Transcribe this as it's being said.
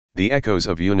The Echoes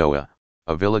of Eunoia,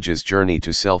 a village's journey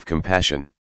to self-compassion.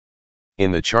 In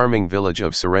the charming village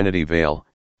of Serenity Vale,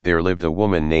 there lived a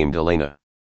woman named Elena.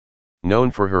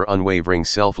 Known for her unwavering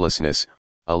selflessness,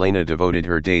 Elena devoted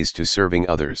her days to serving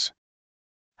others.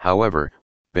 However,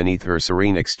 beneath her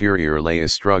serene exterior lay a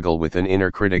struggle with an inner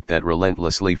critic that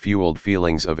relentlessly fueled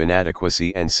feelings of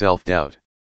inadequacy and self-doubt.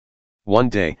 One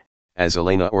day, as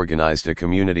Elena organized a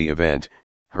community event,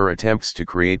 her attempts to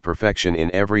create perfection in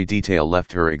every detail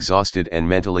left her exhausted and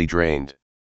mentally drained.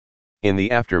 In the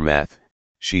aftermath,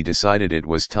 she decided it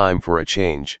was time for a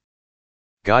change.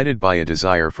 Guided by a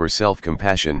desire for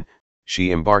self-compassion,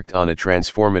 she embarked on a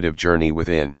transformative journey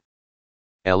within.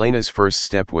 Elena's first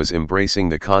step was embracing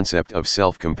the concept of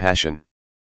self-compassion.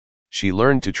 She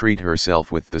learned to treat herself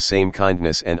with the same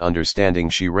kindness and understanding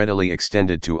she readily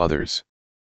extended to others.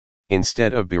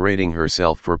 Instead of berating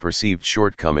herself for perceived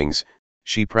shortcomings,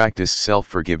 she practiced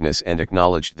self-forgiveness and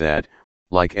acknowledged that,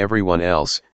 like everyone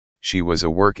else, she was a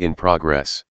work in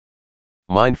progress.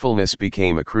 Mindfulness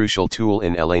became a crucial tool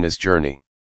in Elena's journey.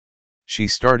 She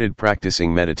started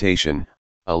practicing meditation,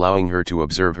 allowing her to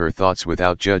observe her thoughts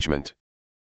without judgment.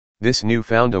 This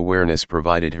newfound awareness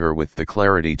provided her with the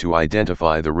clarity to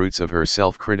identify the roots of her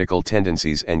self-critical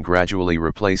tendencies and gradually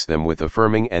replace them with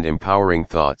affirming and empowering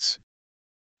thoughts.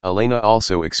 Elena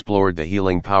also explored the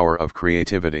healing power of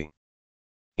creativity.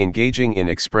 Engaging in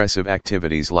expressive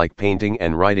activities like painting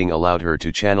and writing allowed her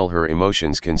to channel her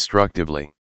emotions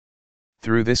constructively.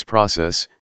 Through this process,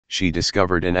 she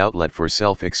discovered an outlet for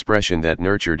self-expression that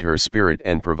nurtured her spirit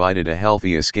and provided a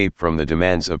healthy escape from the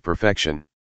demands of perfection.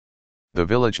 The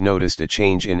village noticed a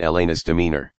change in Elena's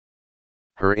demeanor.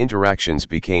 Her interactions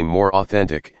became more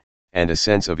authentic, and a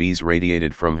sense of ease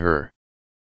radiated from her.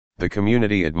 The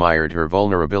community admired her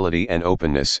vulnerability and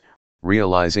openness,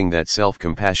 realizing that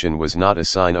self-compassion was not a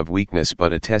sign of weakness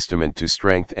but a testament to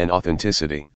strength and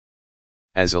authenticity.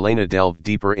 As Elena delved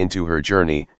deeper into her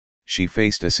journey, she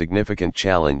faced a significant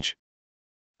challenge.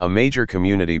 A major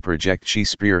community project she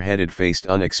spearheaded faced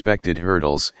unexpected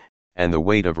hurdles, and the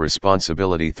weight of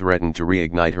responsibility threatened to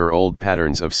reignite her old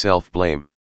patterns of self-blame.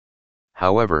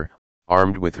 However,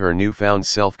 armed with her newfound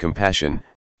self-compassion,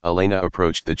 Elena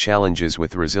approached the challenges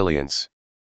with resilience.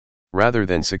 Rather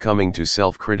than succumbing to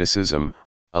self-criticism,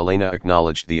 Elena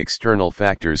acknowledged the external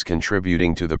factors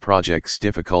contributing to the project's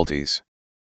difficulties.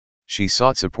 She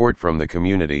sought support from the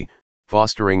community,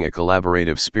 fostering a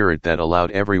collaborative spirit that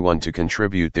allowed everyone to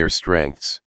contribute their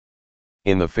strengths.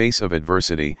 In the face of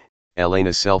adversity,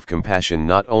 Elena's self-compassion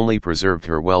not only preserved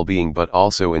her well-being but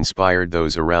also inspired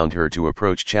those around her to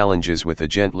approach challenges with a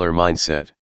gentler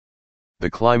mindset. The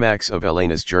climax of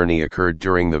Elena's journey occurred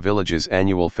during the village's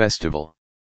annual festival.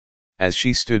 As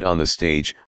she stood on the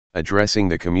stage, addressing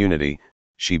the community,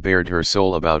 she bared her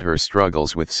soul about her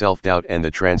struggles with self-doubt and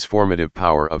the transformative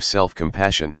power of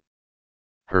self-compassion.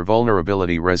 Her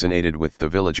vulnerability resonated with the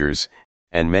villagers,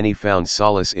 and many found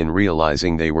solace in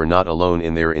realizing they were not alone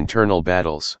in their internal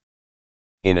battles.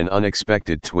 In an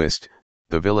unexpected twist,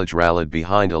 the village rallied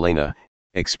behind Elena,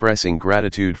 expressing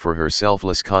gratitude for her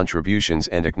selfless contributions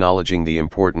and acknowledging the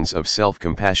importance of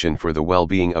self-compassion for the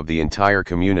well-being of the entire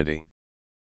community.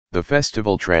 The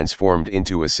festival transformed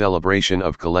into a celebration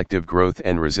of collective growth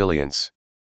and resilience.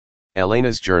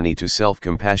 Elena's journey to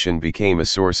self-compassion became a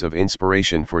source of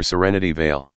inspiration for Serenity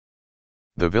Vale.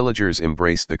 The villagers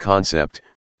embraced the concept,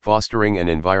 fostering an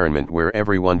environment where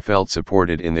everyone felt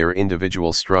supported in their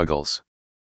individual struggles.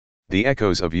 The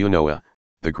Echoes of Eunoia,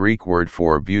 the Greek word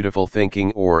for beautiful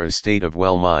thinking or a state of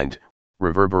well-mind,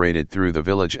 reverberated through the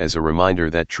village as a reminder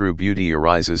that true beauty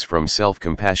arises from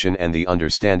self-compassion and the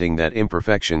understanding that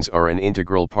imperfections are an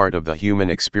integral part of the human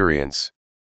experience.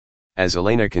 As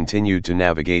Elena continued to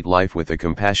navigate life with a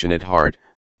compassionate heart,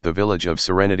 the village of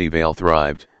Serenity Vale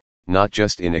thrived, not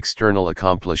just in external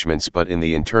accomplishments but in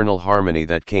the internal harmony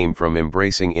that came from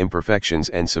embracing imperfections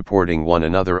and supporting one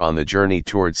another on the journey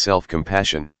toward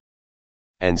self-compassion.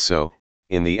 And so,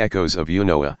 in the Echoes of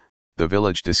Eunoia, the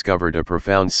village discovered a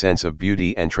profound sense of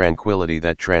beauty and tranquility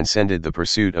that transcended the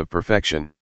pursuit of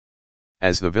perfection.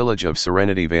 As the village of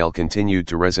Serenity Vale continued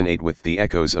to resonate with the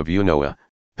Echoes of Eunoia,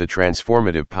 the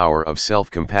transformative power of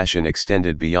self-compassion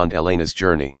extended beyond Elena's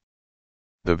journey.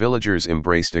 The villagers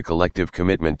embraced a collective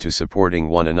commitment to supporting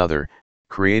one another,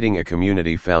 creating a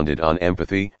community founded on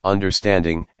empathy,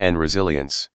 understanding, and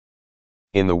resilience.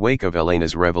 In the wake of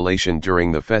Elena's revelation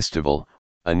during the festival,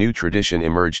 a new tradition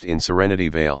emerged in Serenity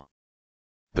Vale.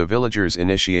 The villagers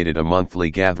initiated a monthly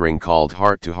gathering called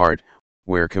Heart to Heart,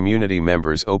 where community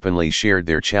members openly shared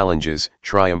their challenges,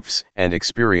 triumphs, and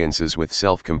experiences with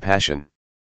self-compassion.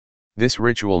 This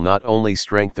ritual not only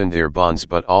strengthened their bonds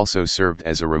but also served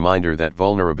as a reminder that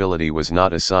vulnerability was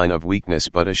not a sign of weakness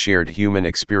but a shared human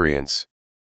experience.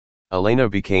 Elena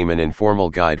became an informal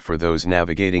guide for those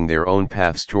navigating their own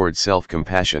paths toward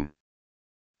self-compassion.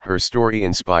 Her story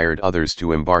inspired others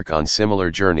to embark on similar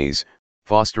journeys,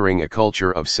 fostering a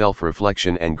culture of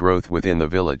self-reflection and growth within the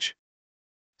village.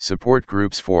 Support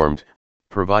groups formed,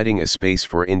 providing a space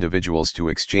for individuals to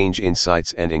exchange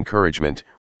insights and encouragement,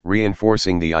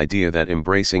 reinforcing the idea that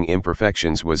embracing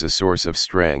imperfections was a source of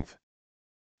strength.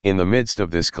 In the midst of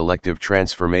this collective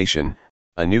transformation,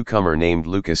 a newcomer named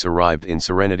Lucas arrived in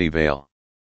Serenity Vale.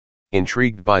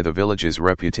 Intrigued by the village's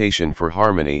reputation for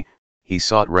harmony, he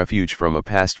sought refuge from a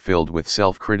past filled with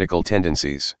self-critical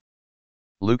tendencies.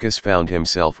 Lucas found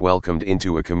himself welcomed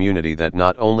into a community that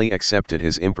not only accepted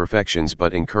his imperfections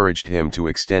but encouraged him to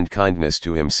extend kindness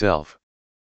to himself.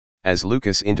 As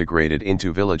Lucas integrated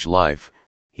into village life,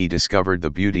 he discovered the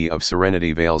beauty of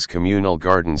Serenity Vale's communal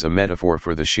gardens, a metaphor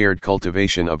for the shared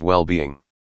cultivation of well-being.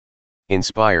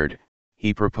 Inspired,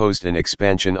 he proposed an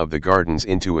expansion of the gardens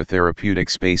into a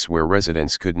therapeutic space where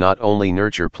residents could not only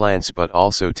nurture plants but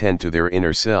also tend to their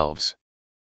inner selves.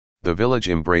 The village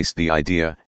embraced the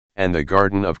idea, and the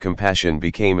Garden of Compassion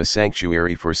became a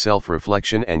sanctuary for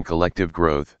self-reflection and collective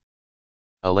growth.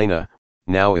 Elena,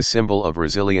 now a symbol of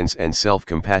resilience and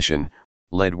self-compassion,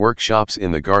 led workshops in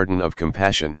the Garden of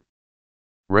Compassion.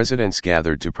 Residents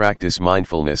gathered to practice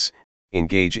mindfulness,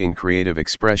 engage in creative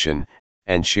expression,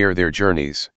 and share their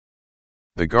journeys.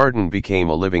 The garden became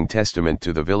a living testament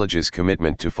to the village's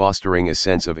commitment to fostering a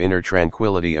sense of inner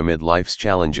tranquility amid life's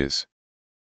challenges.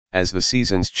 As the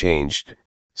seasons changed,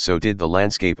 so did the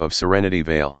landscape of Serenity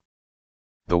Vale.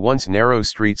 The once narrow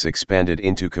streets expanded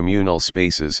into communal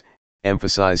spaces,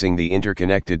 emphasizing the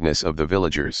interconnectedness of the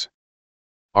villagers.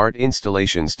 Art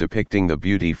installations depicting the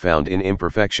beauty found in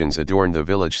imperfections adorned the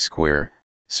village square,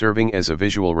 serving as a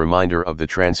visual reminder of the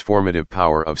transformative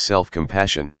power of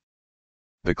self-compassion.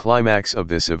 The climax of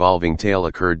this evolving tale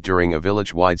occurred during a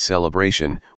village-wide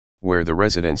celebration, where the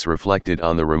residents reflected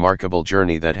on the remarkable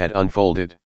journey that had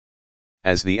unfolded.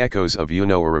 As the echoes of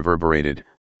Eunoia reverberated,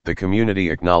 the community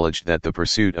acknowledged that the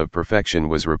pursuit of perfection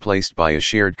was replaced by a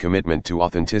shared commitment to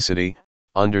authenticity,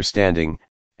 understanding,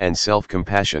 and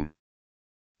self-compassion.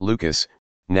 Lucas,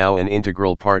 now an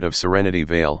integral part of Serenity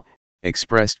Vale,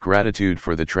 expressed gratitude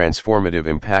for the transformative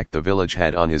impact the village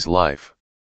had on his life.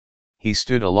 He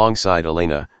stood alongside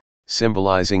Elena,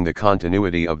 symbolizing the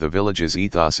continuity of the village's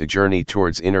ethos, a journey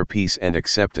towards inner peace and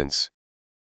acceptance.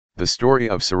 The story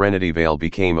of Serenity Vale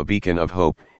became a beacon of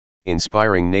hope,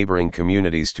 inspiring neighboring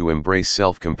communities to embrace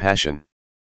self-compassion.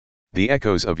 The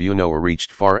echoes of Eunoia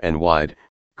reached far and wide,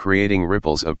 creating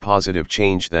ripples of positive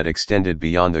change that extended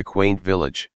beyond the quaint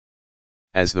village.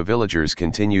 As the villagers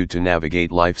continued to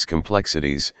navigate life's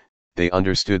complexities, they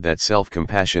understood that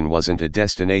self-compassion wasn't a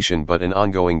destination but an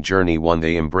ongoing journey, one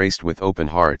they embraced with open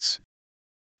hearts.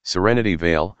 Serenity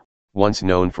Vale, once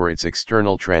known for its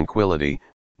external tranquility,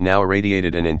 now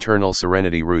radiated an internal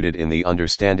serenity rooted in the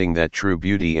understanding that true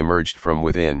beauty emerged from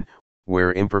within,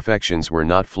 where imperfections were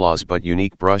not flaws but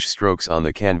unique brushstrokes on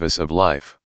the canvas of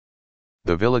life.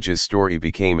 The village's story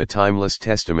became a timeless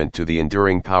testament to the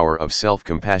enduring power of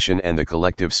self-compassion and the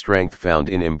collective strength found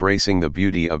in embracing the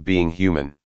beauty of being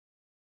human.